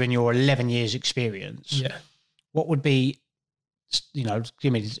 given your 11 years experience, what would be,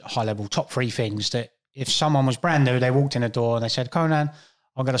 give me high level top 3 things that if someone was brand new, they walked in a door and they said, Conan,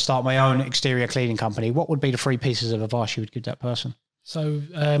 I'm going to start my own exterior cleaning company. What would be the 3 pieces of advice you would give that person? So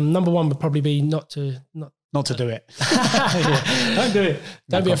number 1 would probably be not to do it. Don't do it.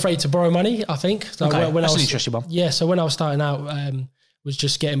 Don't be afraid to borrow money, I think. So that's an interesting one. Yeah, so when I was starting out, was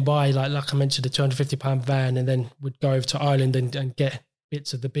just getting by, like I mentioned, the £250 van, and then would go over to Ireland and get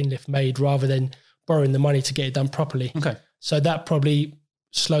bits of the bin lift made rather than borrowing the money to get it done properly. Okay. So that probably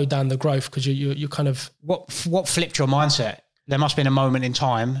slowed down the growth because you kind of... What flipped your mindset? There must have been a moment in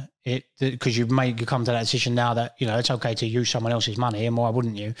time because you come to that decision now that, it's okay to use someone else's money, and why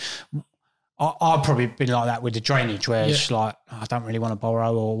wouldn't you? I've probably been like that with the drainage where it's like, I don't really want to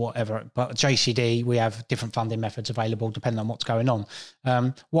borrow or whatever. But JCD, we have different funding methods available depending on what's going on.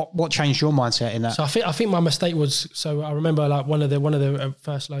 What changed your mindset in that? So I think my mistake was, so I remember like one of the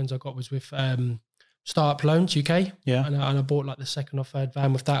first loans I got was with Startup Loans UK. Yeah. And I bought like the second or third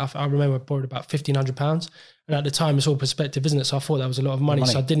van with that. I remember I borrowed about £1,500. And at the time, it's all perspective, isn't it? So I thought that was a lot of money.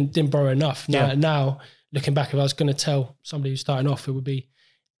 So I didn't borrow enough. Now looking back, if I was going to tell somebody who's starting off, it would be,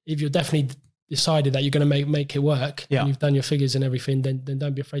 if you're definitely decided that you're going to make it work, and you've done your figures and everything, then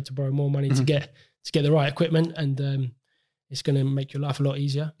don't be afraid to borrow more money to get the right equipment, and it's going to make your life a lot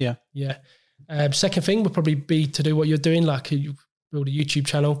easier. Yeah. Second thing would probably be to do what you're doing, like you build a YouTube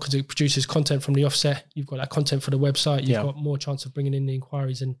channel, because it produces content from the offset. You've got that content for the website. You've got more chance of bringing in the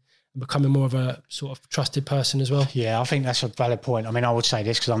inquiries and becoming more of a sort of trusted person as well. Yeah, I think that's a valid point. I mean, I would say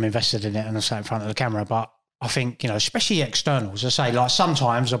this because I'm invested in it and I sat in front of the camera, but I think, especially externals, I say, like,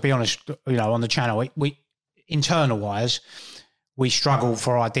 sometimes, I'll be honest, on the channel, we internal wise, we struggle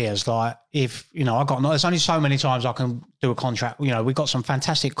for ideas. Like, if, there's only so many times I can do a contract. We've got some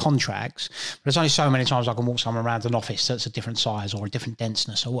fantastic contracts, but there's only so many times I can walk someone around an office that's a different size or a different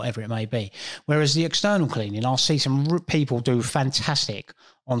denseness or whatever it may be. Whereas the external cleaning, I'll see some people do fantastic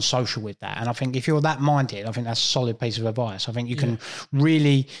on social with that. And I think if you're that minded, I think that's a solid piece of advice. I think you can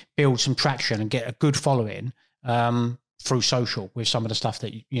really build some traction and get a good following through social with some of the stuff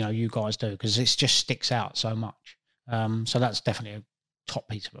that, you guys do, because it just sticks out so much. So that's definitely a top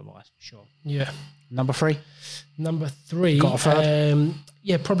piece of advice for sure. Yeah. Number three, got a third?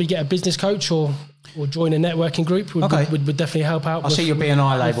 Probably get a business coach or join a networking group would definitely help out. I see your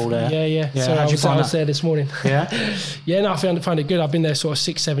BNI label there. Yeah. So I was there this morning. Yeah. I find it good. I've been there sort of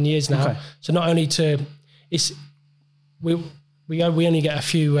 6-7 years now. Okay. So not only we only get a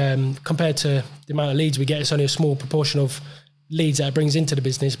few, compared to the amount of leads we get, it's only a small proportion of leads that it brings into the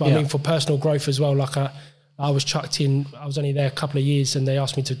business. But I mean, for personal growth as well, like I was chucked in, I was only there a couple of years and they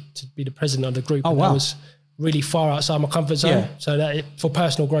asked me to be the president of the group. Oh, wow. I was really far outside my comfort zone. Yeah. So that for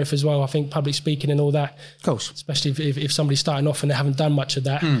personal growth as well, I think public speaking and all that, of course, especially if somebody's starting off and they haven't done much of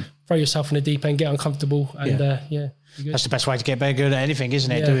that, throw yourself in the deep end, get uncomfortable, and that's the best way to get better good at anything,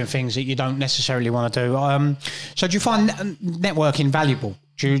 isn't it? Doing things that you don't necessarily want to do. So do you find networking valuable?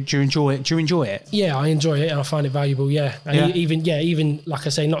 Do you enjoy it? Yeah, I enjoy it and I find it valuable. Yeah. And even like I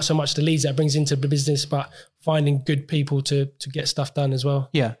say, not so much the leads that it brings into the business, but finding good people to get stuff done as well.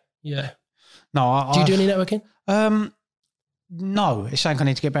 Yeah. Yeah. No, do you do any networking? No, it's something I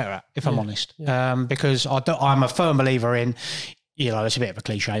need to get better at, if I'm honest. Because I'm a firm believer in, it's a bit of a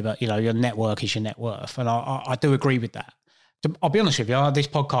cliche, but your network is your net worth, and I do agree with that. I'll be honest with you, this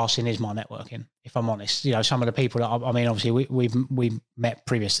podcasting is my networking, if I'm honest. Some of the people that obviously we've met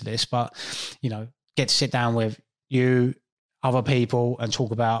previous to this, but get to sit down with you, other people, and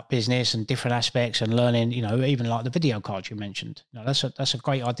talk about business and different aspects and learning. Even like the video cards you mentioned. That's a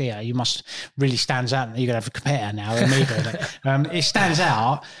great idea. You must really stands out. You're gonna have a competitor now in me doing it. It stands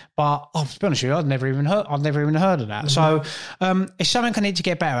out, but to be honest with you, I've never even heard of that. Mm-hmm. So it's something I need to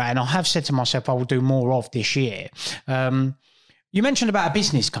get better at, and I have said to myself I will do more of this year. You mentioned about a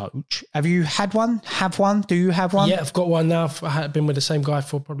business coach. Have you had one? Have one? Do you have one? Yeah, I've got one now. I've been with the same guy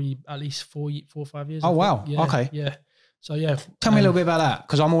for probably at least 4 or 5 years. Oh, wow. Yeah, okay. Yeah. So, yeah. Tell me a little bit about that,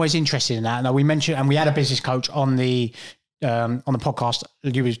 because I'm always interested in that. Now, we mentioned, and we had a business coach on the podcast.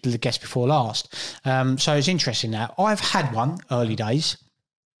 You were the guest before last. So it's interesting that I've had one early days.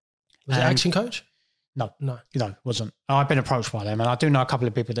 Was it Action Coach? No, it wasn't. I've been approached by them, and I do know a couple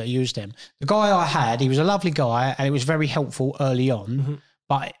of people that use them. The guy I had, he was a lovely guy, and it was very helpful early on. Mm-hmm.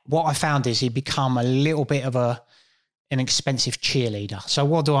 But what I found is he'd become a little bit of an expensive cheerleader. So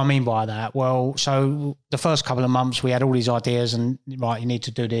what do I mean by that? Well, so the first couple of months we had all these ideas and, right, you need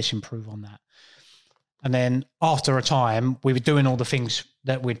to do this, improve on that. And then after a time, we were doing all the things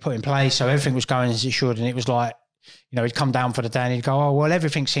that we'd put in place. So everything was going as it should. And it was like, he'd come down for the day and he'd go, oh, well,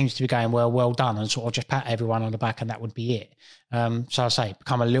 everything seems to be going well done. And sort of just pat everyone on the back and that would be it. So I say,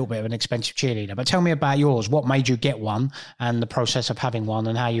 become a little bit of an expensive cheerleader. But tell me about yours. What made you get one and the process of having one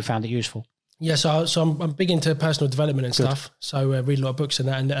and how you found it useful? Yeah, so I'm big into personal development and stuff. So I read a lot of books and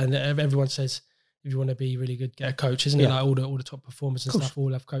that, and everyone says if you want to be really good, get a coach, isn't it? Like all the top performers and stuff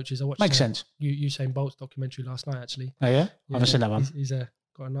all have coaches. I watched Makes sense. Usain Bolt's documentary last night, actually. Oh yeah, I haven't seen that one. He's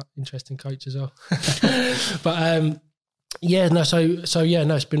got an interesting coach as well. But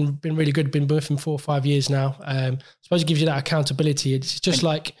it's been really good. Been with him 4 or 5 years now. I suppose it gives you that accountability. It's just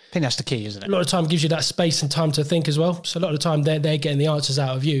I think that's the key, isn't it? A lot of time gives you that space and time to think as well. So a lot of the time they're getting the answers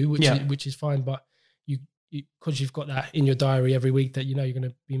out of you, which is fine. But you because you've got that in your diary every week that you're going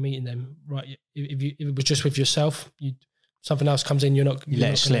to be meeting them. Right? If it was just with yourself, something else comes in, you're not you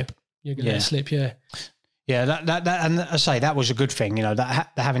let it slip. You're going to let it slip. Yeah. Yeah, that and I say that was a good thing.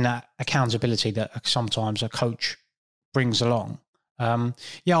 That having that accountability that sometimes a coach brings along. I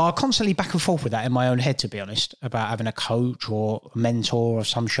constantly back and forth with that in my own head, to be honest, about having a coach or a mentor of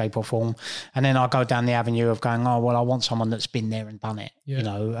some shape or form. And then I go down the avenue of going, oh, well, I want someone that's been there and done it,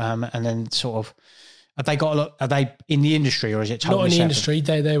 and then sort of, are they in the industry or is it totally not in the separate?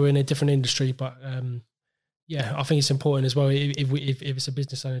 industry? They were in a different industry, but Yeah, I think it's important as well. If it's a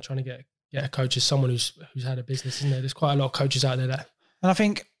business owner trying to get a coach, as someone who's had a business, isn't there? There's quite a lot of coaches out there that. And I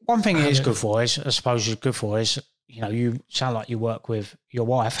think one thing it is good for is, I suppose, is good for is, you know, you sound like you work with your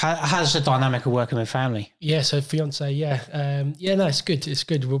wife. How's the dynamic of working with family? Yeah, so fiance, yeah, no, it's good. It's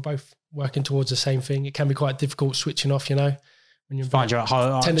good. We're both working towards the same thing. It can be quite difficult switching off, you know, when you're find you at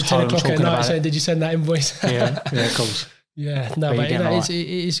home, 10 o'clock at night saying, "Did you send that invoice?" Yeah, of course. Yeah, no, but it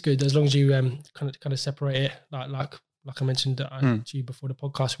is good as long as you kind of separate it. Like I mentioned to you before the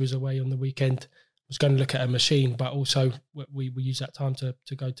podcast, was away on the weekend. Was going to look at a machine, but also we use that time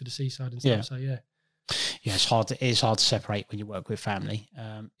to go to the seaside and stuff. Yeah. So yeah, it's hard to separate when you work with family.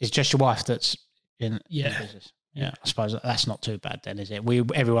 It's just your wife that's in the business. Yeah, I suppose that's not too bad then, is it?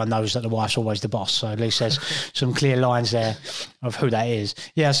 Everyone knows that the wife's always the boss, so at least there's some clear lines there of who that is.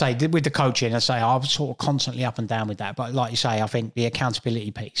 Yeah, I say with the coaching, I'm sort of constantly up and down with that. But like you say, I think the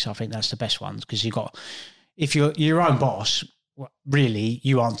accountability piece, I think that's the best one, because if you're your own boss, really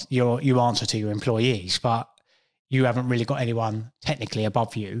you answer to your employees, but you haven't really got anyone technically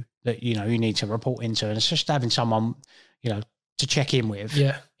above you that you need to report into, and it's just having someone to check in with,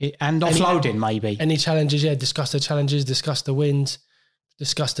 and offloading maybe any challenges. Yeah, discuss the challenges, discuss the wins,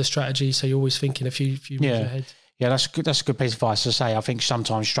 discuss the strategy. So you're always thinking a few moves ahead. Yeah, that's good. That's a good piece of advice to say. I think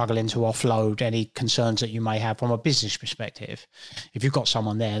sometimes struggling to offload any concerns that you may have from a business perspective. If you've got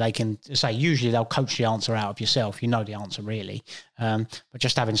someone there, they can say, usually they'll coach the answer out of yourself. You know the answer really. But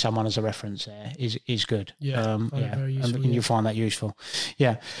just having someone as a reference there is good. Yeah, very useful, and you find that useful.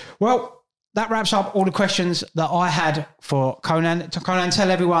 Yeah. Well, that wraps up all the questions that I had for Conan. Conan, tell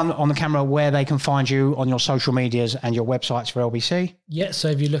everyone on the camera where they can find you on your social medias and your websites for LBC. Yeah, so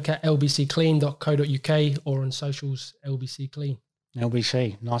if you look at lbcclean.co.uk or on socials, LBC Clean.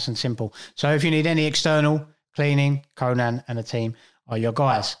 LBC, nice and simple. So if you need any external cleaning, Conan and the team are your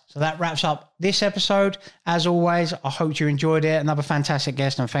guys. So that wraps up this episode. As always, I hope you enjoyed it. Another fantastic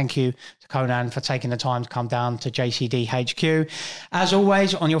guest, and thank you to Conan for taking the time to come down to JCD HQ. As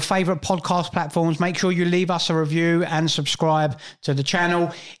always, on your favourite podcast platforms, make sure you leave us a review and subscribe to the channel.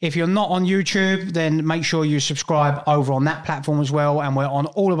 If you're not on YouTube, then make sure you subscribe over on that platform as well. And we're on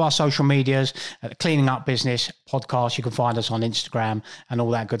all of our social medias at the Cleaning Up Business Podcast. You can find us on Instagram and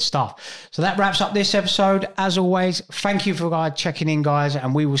all that good stuff. So that wraps up this episode. As always, thank you for checking in, guys,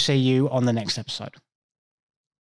 and we will see you on the next episode.